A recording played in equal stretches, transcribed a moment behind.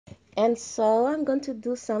And so I'm going to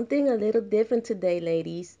do something a little different today,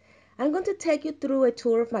 ladies. I'm going to take you through a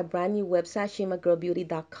tour of my brand new website,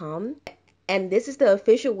 shimagirlbeauty.com. And this is the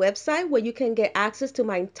official website where you can get access to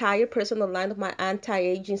my entire personal line of my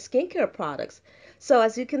anti-aging skincare products. So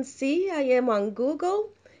as you can see, I am on Google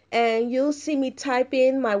and you'll see me type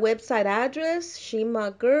in my website address,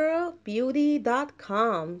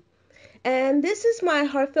 shimagirlbeauty.com. And this is my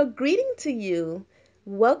heartfelt greeting to you.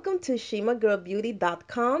 Welcome to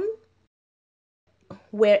shimagirlbeauty.com,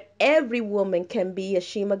 where every woman can be a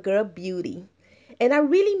Shima Girl Beauty. And I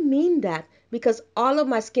really mean that because all of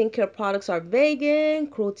my skincare products are vegan,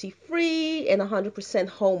 cruelty free, and 100%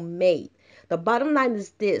 homemade. The bottom line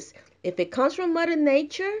is this: if it comes from Mother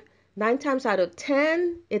Nature, 9 times out of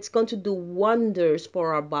 10, it's going to do wonders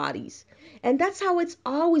for our bodies. And that's how it's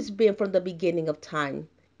always been from the beginning of time.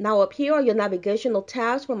 Now, up here are your navigational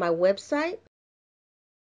tabs for my website.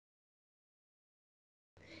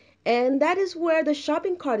 And that is where the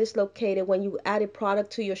shopping cart is located when you add a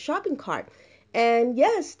product to your shopping cart. And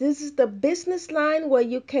yes, this is the business line where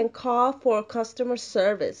you can call for customer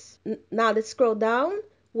service. Now let's scroll down.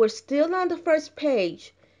 We're still on the first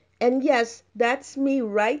page. And yes, that's me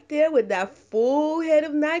right there with that full head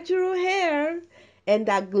of natural hair and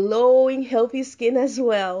that glowing, healthy skin as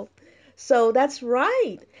well. So that's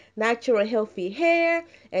right, natural, healthy hair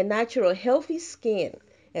and natural, healthy skin.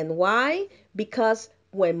 And why? Because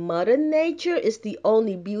when Mother Nature is the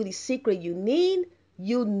only beauty secret you need,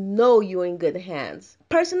 you know you're in good hands.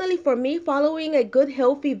 Personally, for me, following a good,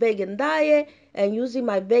 healthy vegan diet and using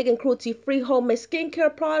my vegan, cruelty free homemade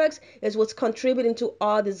skincare products is what's contributing to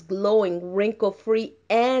all this glowing, wrinkle free,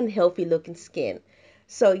 and healthy looking skin.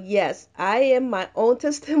 So, yes, I am my own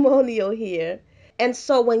testimonial here. And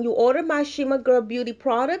so when you order my Shima Girl Beauty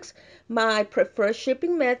products, my preferred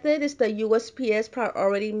shipping method is the USPS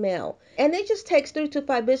Priority Mail. And it just takes 3 to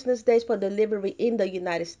 5 business days for delivery in the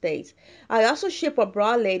United States. I also ship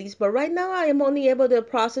abroad, ladies, but right now I am only able to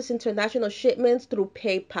process international shipments through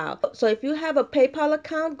PayPal. So if you have a PayPal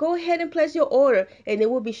account, go ahead and place your order and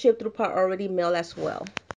it will be shipped through Priority Mail as well.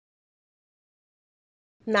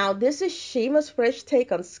 Now, this is Shima's fresh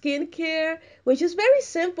take on skincare, which is very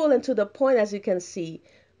simple and to the point as you can see.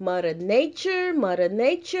 Mother Nature, Mother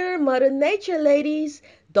Nature, Mother Nature, ladies.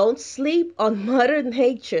 Don't sleep on Mother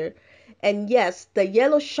Nature. And yes, the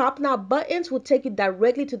yellow Shop Now buttons will take you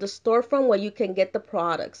directly to the storefront where you can get the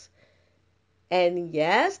products. And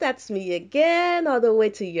yes, that's me again, all the way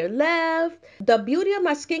to your left. The beauty of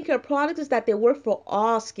my skincare products is that they work for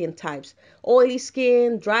all skin types: oily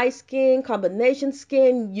skin, dry skin, combination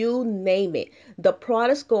skin, you name it. The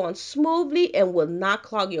products go on smoothly and will not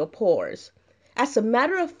clog your pores. As a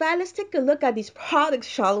matter of fact, let's take a look at these products,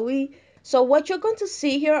 shall we? So what you're going to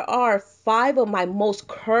see here are 5 of my most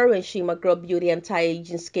current Shima Girl Beauty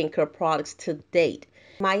anti-aging skincare products to date.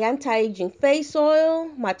 My anti-aging face oil,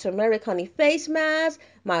 my turmeric honey face mask,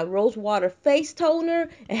 my rose water face toner,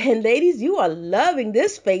 and ladies, you are loving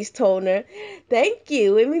this face toner. Thank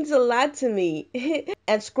you. It means a lot to me.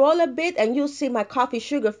 And scroll a bit and you'll see my coffee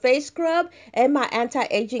sugar face scrub and my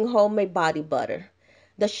anti-aging homemade body butter.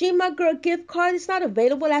 The Shima Girl gift card is not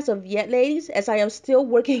available as of yet, ladies, as I am still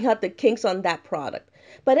working out the kinks on that product.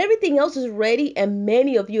 But everything else is ready, and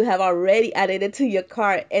many of you have already added it to your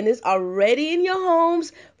cart, and it's already in your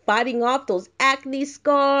homes, fighting off those acne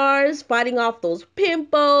scars, fighting off those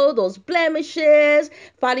pimples, those blemishes,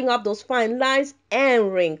 fighting off those fine lines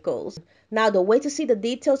and wrinkles. Now, the way to see the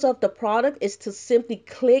details of the product is to simply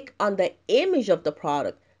click on the image of the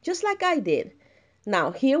product, just like I did.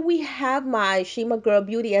 Now, here we have my Shima Girl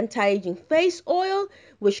Beauty Anti-Aging Face Oil,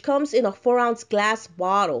 which comes in a 4-ounce glass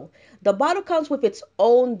bottle. The bottle comes with its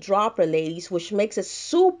own dropper, ladies, which makes it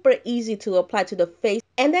super easy to apply to the face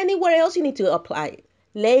and anywhere else you need to apply it.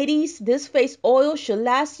 Ladies, this face oil should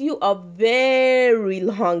last you a very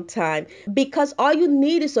long time because all you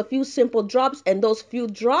need is a few simple drops, and those few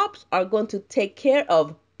drops are going to take care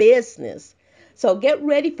of business. So get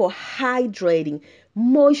ready for hydrating,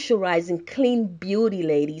 moisturizing, clean beauty,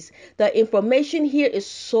 ladies. The information here is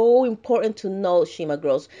so important to know, Shima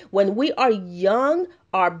girls. When we are young,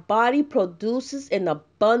 our body produces an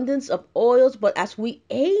abundance of oils, but as we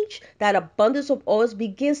age, that abundance of oils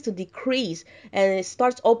begins to decrease and it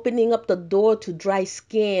starts opening up the door to dry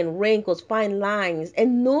skin, wrinkles, fine lines,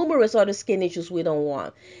 and numerous other skin issues we don't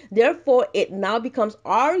want. Therefore, it now becomes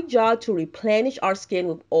our job to replenish our skin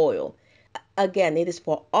with oil. Again, it is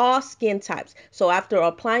for all skin types. So after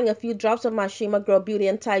applying a few drops of my Shima Girl Beauty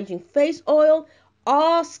Anti-Aging Face Oil,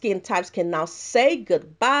 All skin types can now say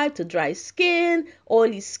goodbye to dry skin,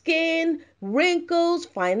 oily skin, wrinkles,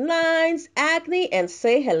 fine lines, acne, and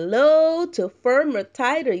say hello to firmer,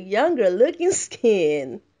 tighter, younger looking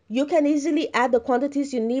skin. You can easily add the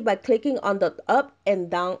quantities you need by clicking on the up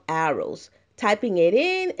and down arrows, typing it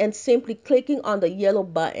in, and simply clicking on the yellow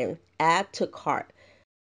button, Add to Cart.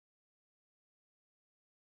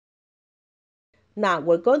 Now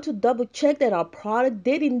we're going to double check that our product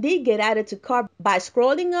did indeed get added to cart by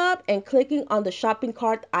scrolling up and clicking on the shopping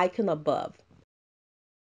cart icon above.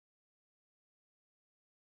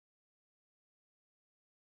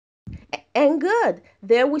 And good,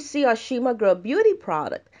 there we see our Shima Girl Beauty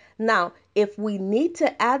product. Now, if we need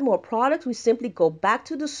to add more products, we simply go back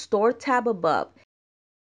to the store tab above.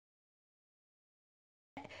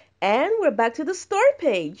 And we're back to the store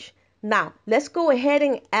page. Now, let's go ahead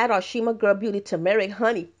and add our Shima Girl Beauty Turmeric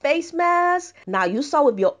Honey Face Mask. Now, you saw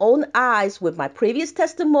with your own eyes with my previous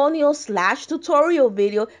testimonial / tutorial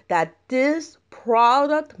video that this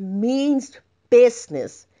product means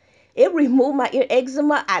business. It removed my ear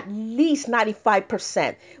eczema at least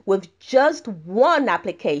 95% with just one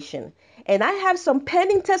application. And I have some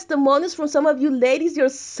pending testimonials from some of you ladies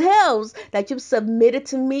yourselves that you've submitted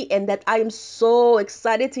to me and that I am so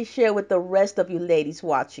excited to share with the rest of you ladies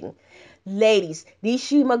watching. Ladies, these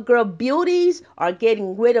Shima Girl Beauties are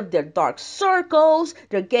getting rid of their dark circles,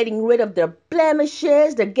 they're getting rid of their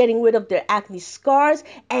blemishes, they're getting rid of their acne scars,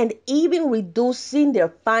 and even reducing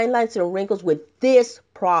their fine lines and wrinkles with this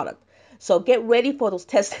product. So get ready for those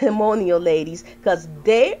testimonial ladies, because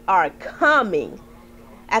they are coming.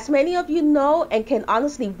 As many of you know and can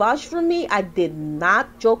honestly vouch for me, I did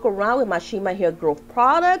not joke around with my Shima Hair Growth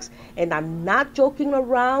products, and I'm not joking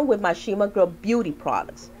around with my Shima Girl Beauty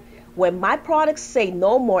products. When my products say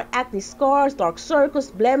no more acne scars, dark circles,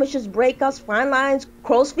 blemishes, breakouts, fine lines,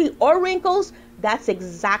 crow's feet, or wrinkles, that's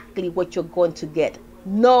exactly what you're going to get.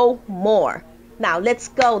 No more. Now let's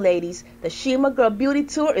go, ladies. The Shima Girl Beauty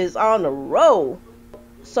Tour is on a roll.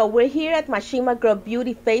 So we're here at my Shima Girl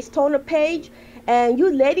Beauty Face Toner page, and you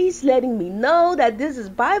ladies letting me know that this is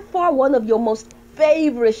by far one of your most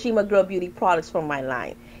favorite Shima Girl Beauty products from my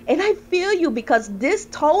line. And I feel you, because this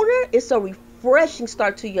toner is a refreshing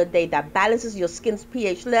start to your day that balances your skin's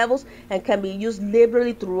pH levels and can be used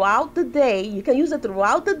liberally throughout the day. You can use it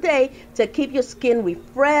throughout the day to keep your skin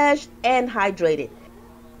refreshed and hydrated.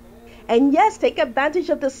 And yes, take advantage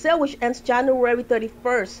of the sale which ends January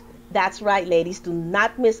 31st. That's right, ladies. Do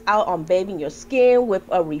not miss out on bathing your skin with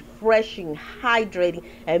a refreshing, hydrating,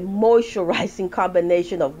 and moisturizing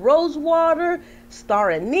combination of rose water,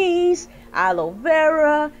 star anise, aloe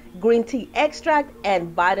vera, green tea extract,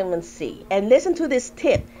 and vitamin C. And listen to this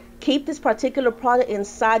tip. Keep this particular product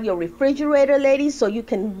inside your refrigerator, ladies, so you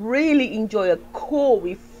can really enjoy a cool,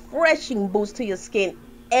 refreshing boost to your skin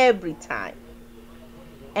every time.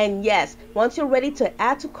 And yes, once you're ready to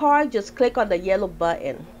add to cart, just click on the yellow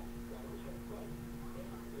button.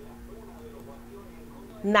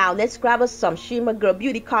 Now let's grab us some Shima Girl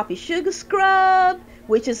Beauty Coffee Sugar Scrub,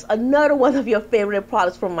 which is another one of your favorite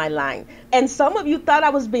products from my line. And some of you thought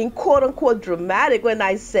I was being quote unquote dramatic when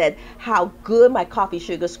I said how good my Coffee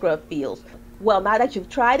Sugar Scrub feels. Well, now that you've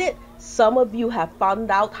tried it, some of you have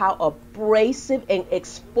found out how abrasive and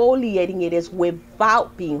exfoliating it is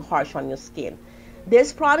without being harsh on your skin.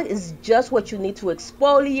 This product is just what you need to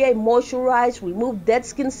exfoliate, moisturize, remove dead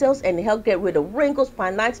skin cells, and help get rid of wrinkles,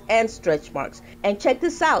 fine lines, and stretch marks. And check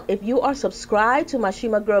this out. If you are subscribed to my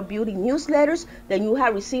Shima Girl Beauty newsletters, then you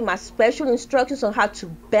have received my special instructions on how to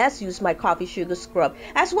best use my Coffee Sugar Scrub,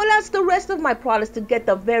 as well as the rest of my products to get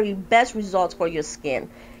the very best results for your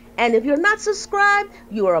skin. And if you're not subscribed,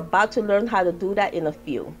 you are about to learn how to do that in a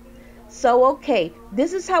few. So okay,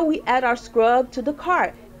 this is how we add our scrub to the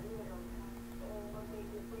cart.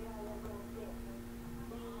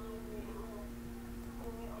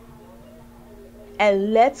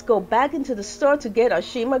 And let's go back into the store to get our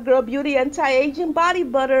Shima Girl Beauty Anti-Aging Body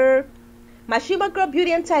Butter. My Shima Girl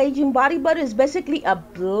Beauty Anti-Aging Body Butter is basically a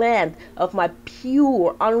blend of my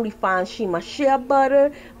pure, unrefined Shima Shea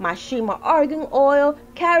Butter, my Shima Argan Oil,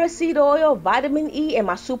 carrot seed oil, vitamin E, and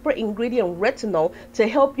my super ingredient retinol to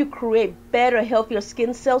help you create better, healthier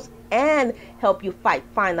skin cells and help you fight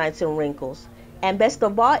fine lines and wrinkles. And best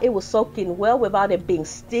of all, it will soak in well without it being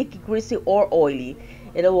sticky, greasy, or oily.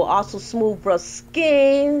 It will also smooth rough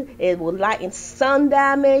skin, it will lighten sun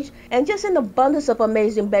damage, and just an abundance of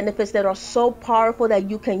amazing benefits that are so powerful that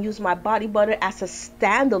you can use my body butter as a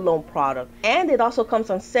standalone product. And it also comes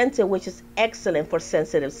unscented, which is excellent for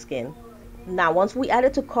sensitive skin. Now, once we add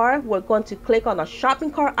it to cart, we're going to click on our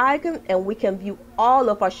shopping cart icon and we can view all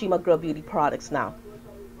of our Shima Girl Beauty products now.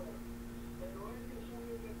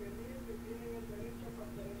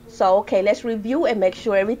 So, okay, let's review and make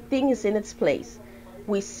sure everything is in its place.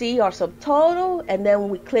 We see our subtotal, and then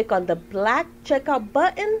we click on the black checkout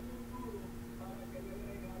button.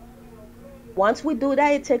 Once we do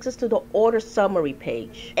that, it takes us to the order summary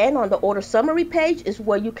page. And on the order summary page is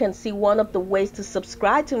where you can see one of the ways to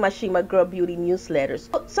subscribe to my Shima Girl Beauty newsletters.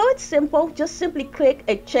 So it's simple. Just simply click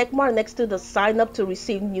a check mark next to the sign up to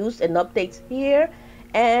receive news and updates here.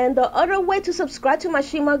 And the other way to subscribe to my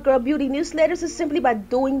Shima Girl Beauty newsletters is simply by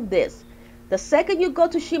doing this. The second you go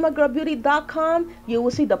to shimagirlbeauty.com, you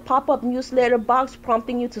will see the pop-up newsletter box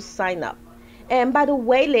prompting you to sign up. And by the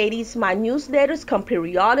way, ladies, my newsletters come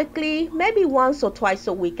periodically, maybe once or twice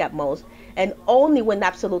a week at most, and only when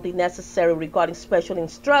absolutely necessary regarding special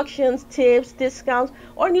instructions, tips, discounts,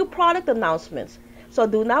 or new product announcements. So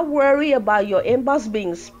do not worry about your inbox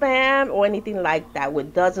being spam or anything like that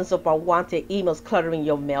with dozens of unwanted emails cluttering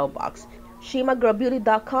your mailbox.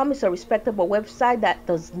 ShimaGirlBeauty.com is a respectable website that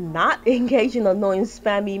does not engage in annoying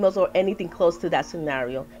spam emails or anything close to that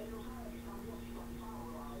scenario.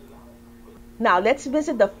 Now let's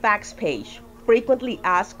visit the facts page, frequently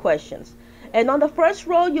asked questions. And on the first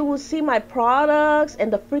row, you will see my products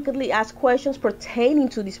and the frequently asked questions pertaining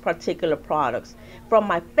to these particular products. From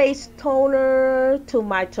my face toner to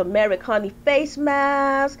my turmeric honey face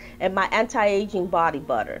mask and my anti-aging body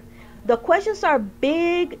butter. The questions are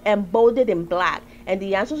big and bolded in black, and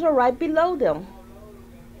the answers are right below them.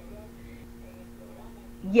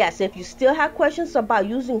 Yes, if you still have questions about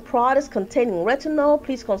using products containing retinol,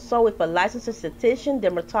 please consult with a licensed esthetician,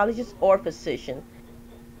 dermatologist, or physician.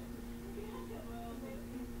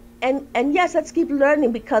 And yes, let's keep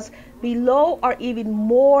learning because below are even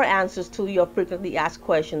more answers to your frequently asked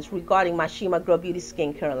questions regarding my Shima Girl Beauty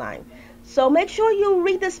skincare line. So make sure you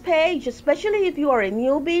read this page, especially if you are a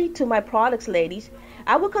newbie to my products, ladies.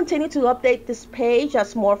 I will continue to update this page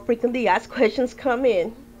as more frequently asked questions come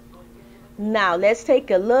in. Now let's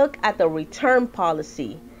take a look at the return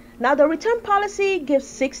policy. Now the return policy gives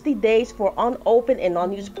 60 days for unopened and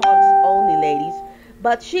unused products only, ladies.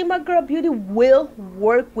 But Shima Girl Beauty will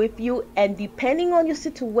work with you, and depending on your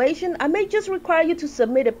situation, I may just require you to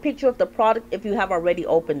submit a picture of the product if you have already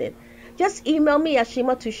opened it. Just email me at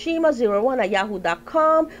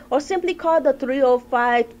shima2shima01@yahoo.com or simply call the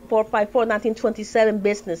 305-454-1927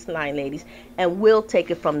 business line, ladies, and we'll take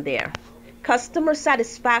it from there. Customer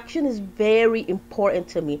satisfaction is very important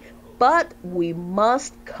to me, but we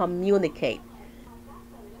must communicate.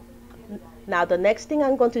 Now, the next thing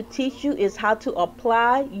I'm going to teach you is how to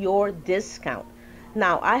apply your discount.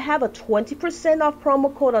 Now, I have a 20% off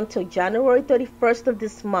promo code until January 31st of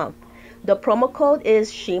this month. The promo code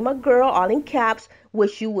is Shima Girl, all in caps,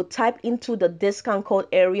 which you will type into the discount code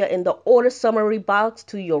area in the order summary box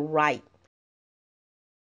to your right.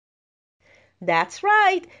 That's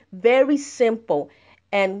right, very simple.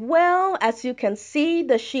 And well, as you can see,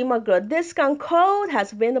 the Shima Girl discount code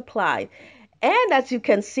has been applied. And as you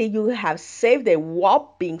can see, you have saved a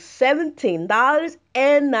whopping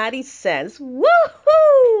 $17.90.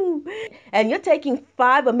 Woohoo! And you're taking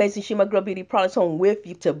 5 amazing Shima Girl Beauty products home with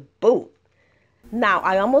you to boot. Now,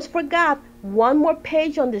 I almost forgot one more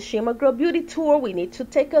page on the Shima Girl Beauty Tour we need to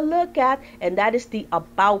take a look at, and that is the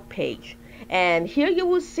About page. And here you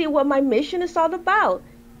will see what my mission is all about.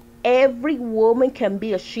 Every woman can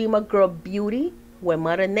be a Shima Girl Beauty, where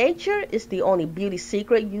Mother Nature is the only beauty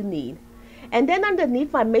secret you need. And then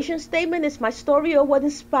underneath my mission statement is my story of what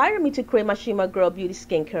inspired me to create my Shima Girl Beauty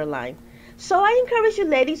skincare line. So I encourage you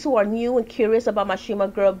ladies who are new and curious about my Shima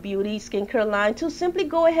Girl Beauty skincare line to simply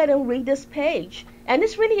go ahead and read this page. And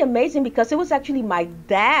it's really amazing because it was actually my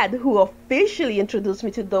dad who officially introduced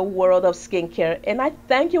me to the world of skincare. And I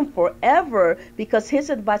thank him forever because his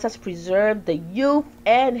advice has preserved the youth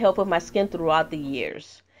and health of my skin throughout the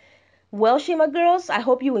years. Well, Shima Girls, I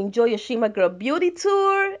hope you enjoy your Shima Girl Beauty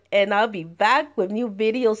Tour, and I'll be back with new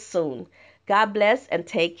videos soon. God bless and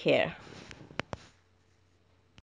take care.